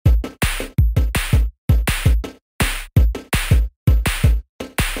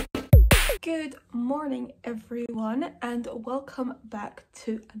Good morning everyone and welcome back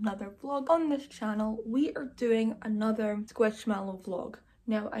to another vlog. On this channel we are doing another Squishmallow vlog.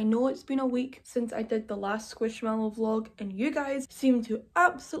 Now I know it's been a week since I did the last Squishmallow vlog and you guys seem to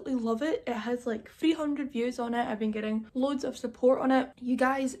absolutely love it. It has like 300 views on it. I've been getting loads of support on it. You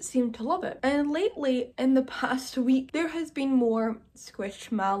guys seem to love it. And lately in the past week there has been more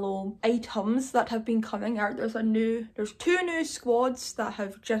Squishmallow items that have been coming out. There's two new squads that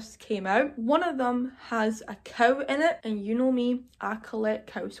have just came out. One of them has a cow in it and you know me, I collect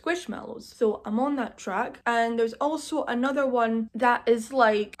cow Squishmallows. So I'm on that track. And there's also another one that is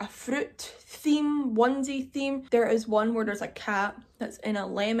like a fruit theme, onesie theme. There is one where there's a cat that's in a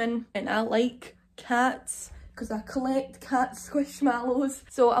lemon and I like cats because I collect cat Squishmallows.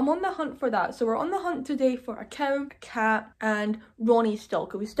 So I'm on the hunt for that. So we're on the hunt today for a cow, a cat and Ronnie still,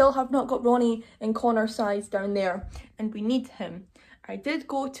 because we still have not got Ronnie in Connor size down there and we need him. I did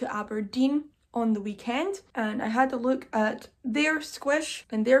go to Aberdeen on the weekend and I had a look at their Squish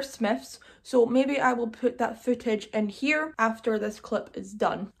and their Smiths, so maybe I will put that footage in here after this clip is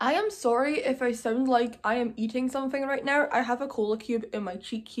done. I am sorry if I sound like I am eating something right now. I have a cola cube in my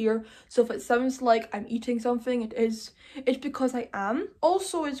cheek here, so if it sounds like I'm eating something, it's because I am.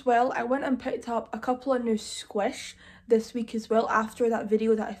 Also as well, I went and picked up a couple of new Squish this week as well after that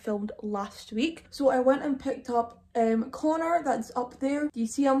video that I filmed last week. So I went and picked up Connor, that's up there. Do you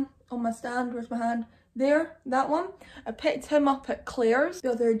see him on my stand? Where's my hand? There, that one. I picked him up at Claire's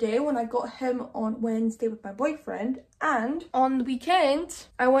the other day when I got him on Wednesday with my boyfriend, and on the weekend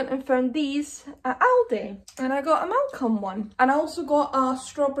I went and found these at Aldi and I got a Malcolm one, and I also got a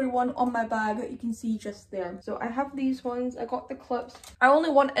strawberry one on my bag that you can see just there. So I have these ones. I got the clips. I only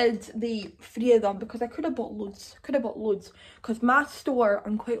wanted the 3 of them because I could have bought loads, because my store,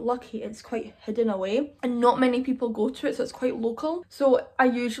 I'm quite lucky, it's quite hidden away and not many people go to it, so it's quite local. So I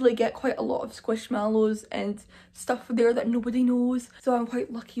usually get quite a lot of Squishmallows and stuff there that nobody knows, so I'm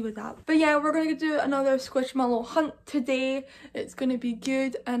quite lucky with that. But yeah, we're gonna do another Squishmallow hunt today. It's gonna be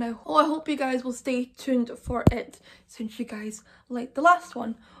good and I hope you guys will stay tuned for it since you guys liked the last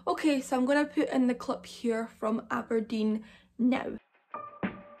one. Okay, so I'm gonna put in the clip here from Aberdeen now.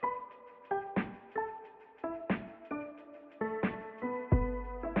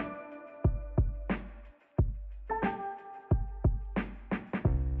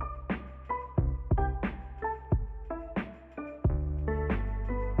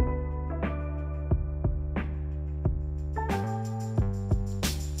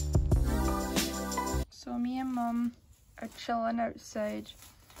 So me and Mum are chilling outside.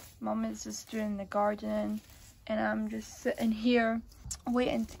 Mum is just doing the gardening and I'm just sitting here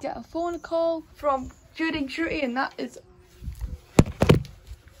waiting to get a phone call from Judy Duty, and that is...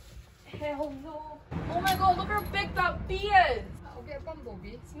 Hell no. Oh my god, look how big that bee is. I'll get a bumblebee.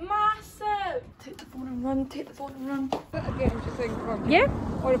 It's massive. Take the phone and run, take the phone and run. Again, do you think? Yeah?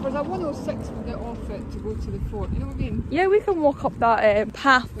 Or if there's a 106 we'll get off it to go to the fort, you know what I mean? Yeah, we can walk up that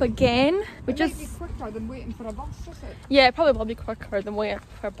path again. It might be quicker than waiting for a bus, is it? Yeah, it probably will be quicker than waiting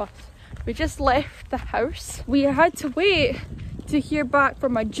for a bus. We just left the house. We had to wait to hear back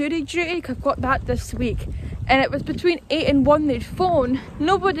from my jury duty because I've got that this week. And it was between 8 and 1 they'd phone.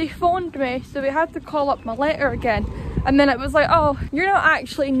 Nobody phoned me, so we had to call up my letter again. And then it was like, oh, you're not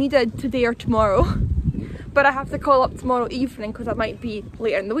actually needed today or tomorrow. But I have to call up tomorrow evening because I might be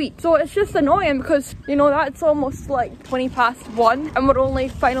later in the week. So it's just annoying because, you know, that's almost like 20 past 1 and we're only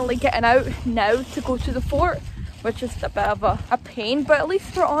finally getting out now to go to the fort, which is a bit of a pain, but at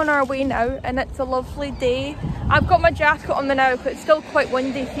least we're on our way now and it's a lovely day. I've got my jacket on me now because it's still quite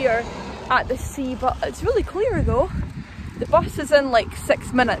windy here at the sea, but it's really clear though. The bus is in like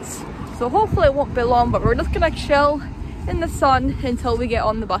 6 minutes, so hopefully it won't be long, but we're just gonna chill in the sun until we get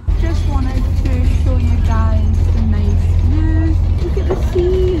on the bus. Just wanted to show you guys the nice views. Look at the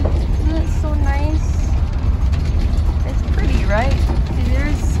sea, isn't it so nice? It's pretty, right? See,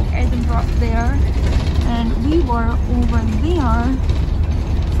 there's Edinburgh up there, and we were over there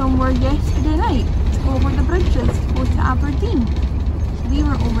somewhere yesterday night to go over the bridges to go to Aberdeen. So we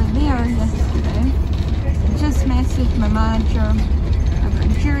were over there yesterday. Just messaged my manager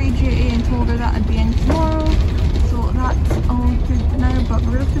about jury duty and told her that I'd be in tomorrow. So that's all good now, but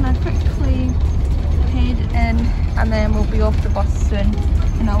we're just gonna quickly head in and then we'll be off the bus soon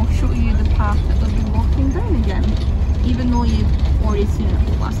and I'll show you the path that we'll be walking down again, even though you've already seen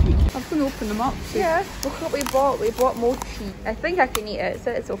it last week. I'm going to open them up. So. Yeah, look what we bought. We bought mochi. I think I can eat it,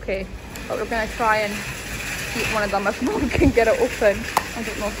 so it's okay. But we're going to try and eat one of them if Mum can get it open. I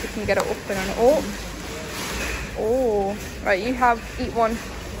don't know if she can get it open or not. Oh, right, you eat one.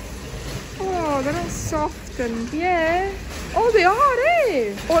 Oh, they're all soft and... Yeah. Oh, they are,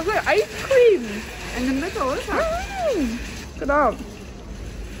 eh? Oh, it's like ice cream. In the middle, isn't it? Look at that.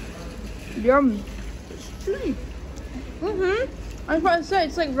 Yum. It's chewy. I was about to say,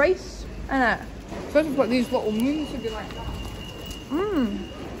 it's like rice in it. Especially what these little moons would be like that.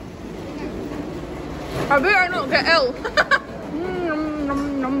 I better not get ill. Nom,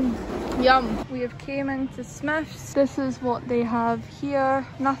 nom, nom. Yum. We have came into Smith's. This is what they have here.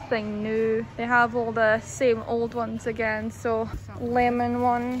 Nothing new. They have all the same old ones again. So lemon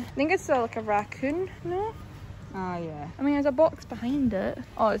one. I think it's like a raccoon. No? Ah, yeah. I mean, there's a box behind it.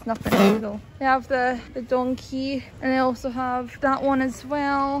 Oh, it's nothing new though. They have the donkey, and they also have that one as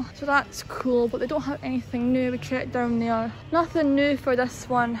well. So that's cool, but they don't have anything new. We checked down there. Nothing new for this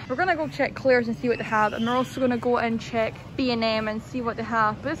one. We're gonna go check Claire's and see what they have, and we're also gonna go and check B&M and see what they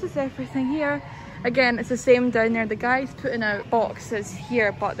have. But this is everything here. Again, it's the same down there. The guy's putting out boxes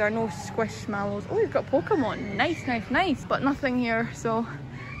here, but there are no Squishmallows. Oh, he's got Pokemon. Nice, nice, nice. But nothing here, so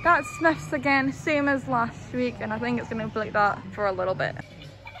that's Smith's again, same as last week, and I think it's going to be like that for a little bit.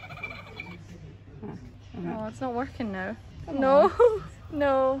 Oh, it's not working now. No,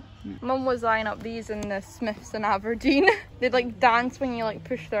 no. Mum was eyeing up these in the Smith's in Aberdeen. They'd like dance when you like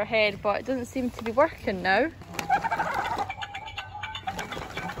push their head, but it doesn't seem to be working now.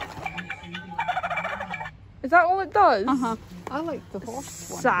 Is that all it does? I like the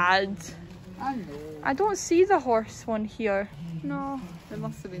horse one. Sad. I know. I don't see the horse one here. No. They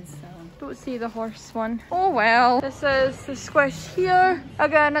must have been selling. Don't see the horse one. Oh well. This is the squish here.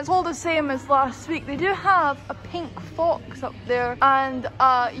 Again, it's all the same as last week. They do have a pink fox up there and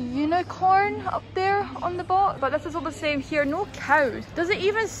a unicorn up there on the box, but this is all the same here. No cows. Does it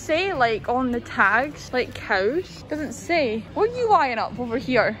even say like on the tags like cows? Doesn't say. What are you eyeing up over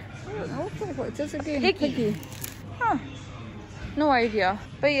here? I don't know what it is again. Piggy. Huh. No idea.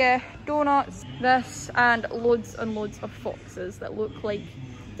 But yeah, donuts, this, and loads of foxes that look like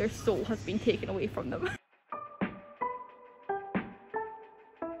their soul has been taken away from them.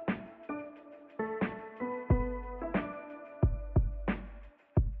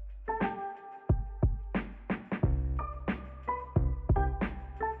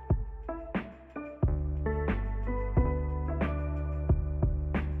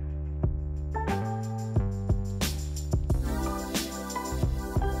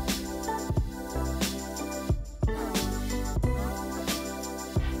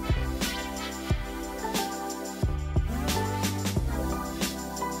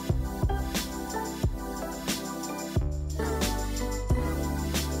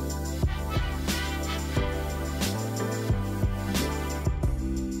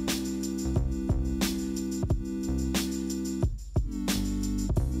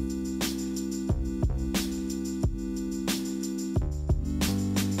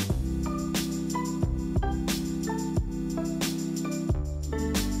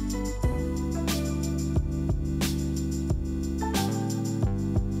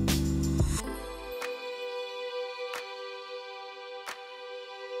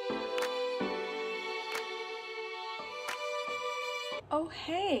 Oh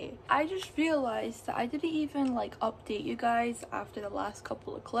hey, I just realized that I didn't even like update you guys after the last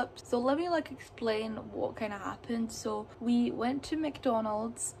couple of clips, so let me like explain what kind of happened. So we went to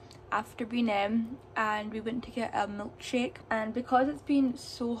McDonald's after B&M and we went to get a milkshake, and because it's been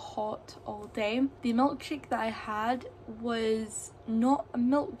so hot all day, the milkshake that I had was not a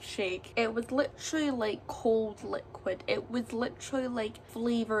milkshake. It was literally like cold liquid. It was literally like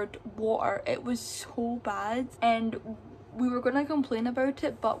flavored water. It was so bad, and we were gonna complain about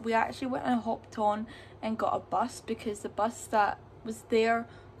it, but we actually went and hopped on and got a bus because the bus that was there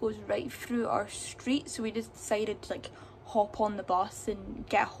goes right through our street, so we just decided to like hop on the bus and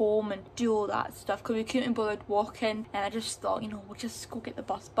get home and do all that stuff because we couldn't be bothered walking, and I just thought, you know, we'll just go get the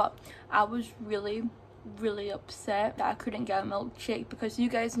bus. But I was really upset that I couldn't get a milkshake because you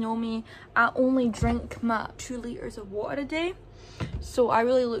guys know me, I only drink my 2 liters of water a day. So I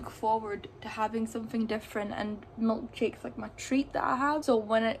really look forward to having something different, and milkshake's like my treat that I have. So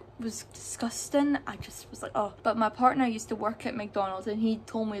when it was disgusting, I just was like, oh. But my partner used to work at McDonald's and he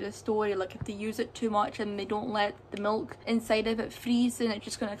told me the story, like if they use it too much and they don't let the milk inside of it freeze, then it's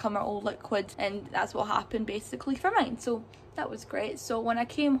just going to come out all liquid, and that's what happened basically for mine. So that was great. So when I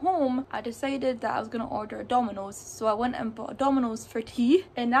came home, I decided that I was going to order a Domino's. So I went and bought a Domino's for tea,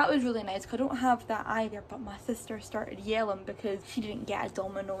 and that was really nice because I don't have that either. But my sister started yelling because she didn't get a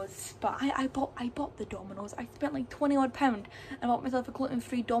Domino's. But I bought the Domino's. I spent like £20 odd and I bought myself a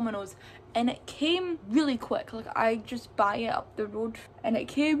gluten-free Domino's, and it came really quick. Like I just buy it up the road and it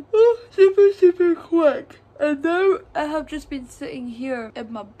came super quick. And now I have just been sitting here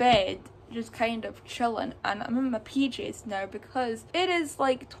in my bed just kind of chilling, and I'm in my PJs now because it is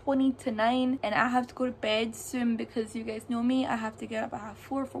like 20 to 9 and I have to go to bed soon because you guys know me, I have to get up at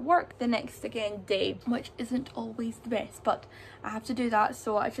 4:30 for work the next again day, which isn't always the best, but I have to do that.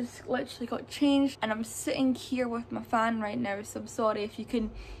 So I just literally got changed and I'm sitting here with my fan right now, so I'm sorry if you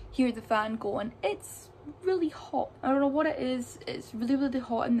can hear the fan going. It's really hot. I don't know what it is. It's really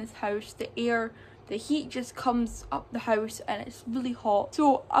hot in this house. The heat just comes up the house and it's really hot.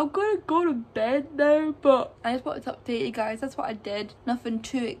 So I'm gonna go to bed now, but I just wanted to update you guys. That's what I did. Nothing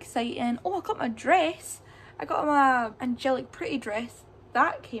too exciting. Oh, I got my dress. I got my angelic pretty dress.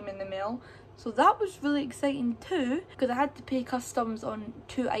 That came in the mail. So that was really exciting too, because I had to pay customs on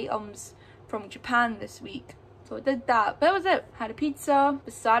 2 items from Japan this week. So I did that. But that was it. Had a pizza,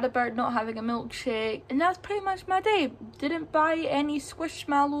 was sad about not having a milkshake, and that's pretty much my day. Didn't buy any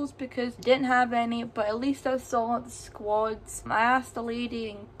Squishmallows because didn't have any, but at least I saw the squads. I asked the lady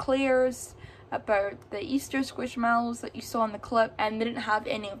in Claire's about the Easter Squishmallows that you saw in the clip, and they didn't have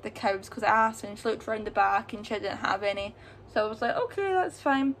any of the cows because I asked and she looked around the back and she didn't have any. So I was like, okay, that's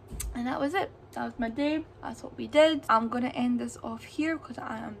fine. And that was it. That was my day. That's what we did. I'm gonna end this off here because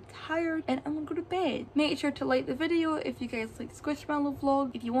I am tired and I'm gonna go to bed. Make sure to like the video if you guys like Squishmallow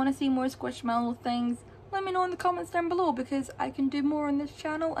vlog. If you want to see more Squishmallow things, let me know in the comments down below because I can do more on this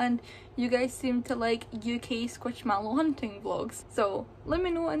channel and you guys seem to like UK Squishmallow hunting vlogs. So let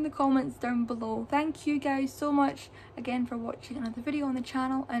me know in the comments down below. Thank you guys so much again for watching another video on the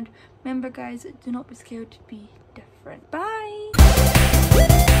channel, and remember guys, do not be scared to be different. Bye!